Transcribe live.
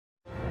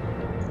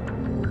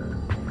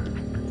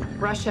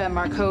Russia,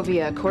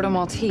 Markovia, Corto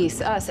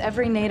Maltese, us,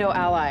 every NATO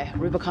ally.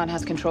 Rubicon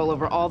has control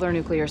over all their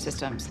nuclear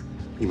systems.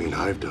 You mean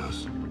Hive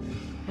does?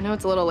 I know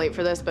it's a little late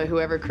for this, but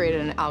whoever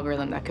created an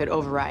algorithm that could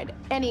override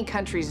any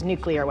country's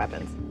nuclear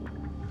weapons,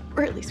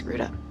 or at least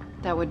screwed up.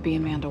 That would be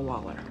Amanda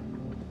Waller.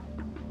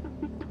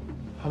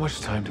 How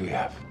much time do we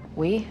have?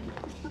 We?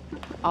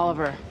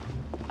 Oliver.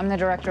 I'm the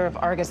director of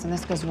Argus, and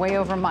this goes way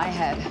over my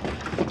head.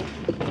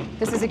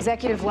 This is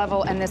executive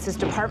level, and this is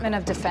Department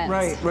of Defense.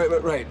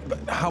 Right. But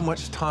how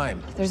much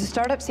time? There's a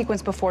startup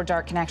sequence before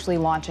DART can actually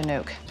launch a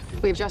nuke.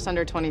 We have just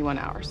under 21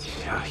 hours.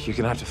 Yeah, you're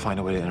gonna have to find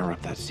a way to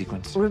interrupt that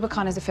sequence.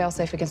 Rubicon is a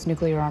failsafe against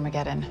nuclear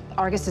Armageddon.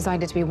 Argus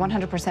designed it to be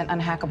 100%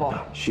 unhackable.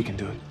 No, she can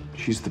do it.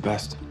 She's the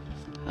best.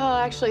 Oh,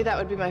 actually, that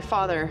would be my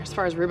father. As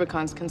far as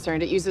Rubicon's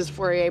concerned, it uses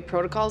Fourier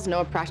protocols.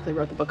 Noah practically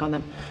wrote the book on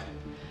them.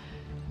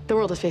 The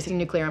world is facing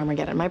nuclear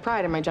Armageddon. My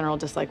pride and my general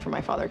dislike for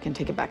my father can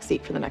take a back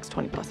seat for the next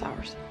 20+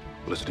 hours.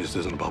 Listen, this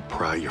isn't about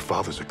pride. Your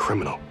father's a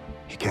criminal.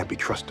 He can't be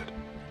trusted.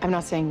 I'm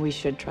not saying we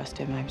should trust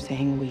him. I'm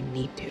saying we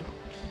need to.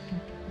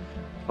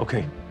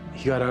 Okay,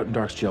 he got out in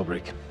Dark's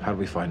jailbreak. How do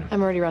we find him?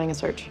 I'm already running a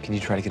search. Can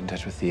you try to get in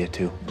touch with Thea,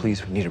 too?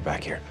 Please, we need her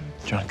back here.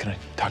 John, can I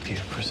talk to you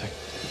for a sec?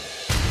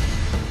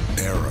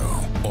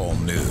 Arrow, all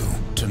new,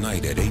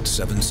 tonight at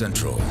 8/7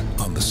 Central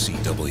on the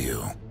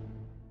CW.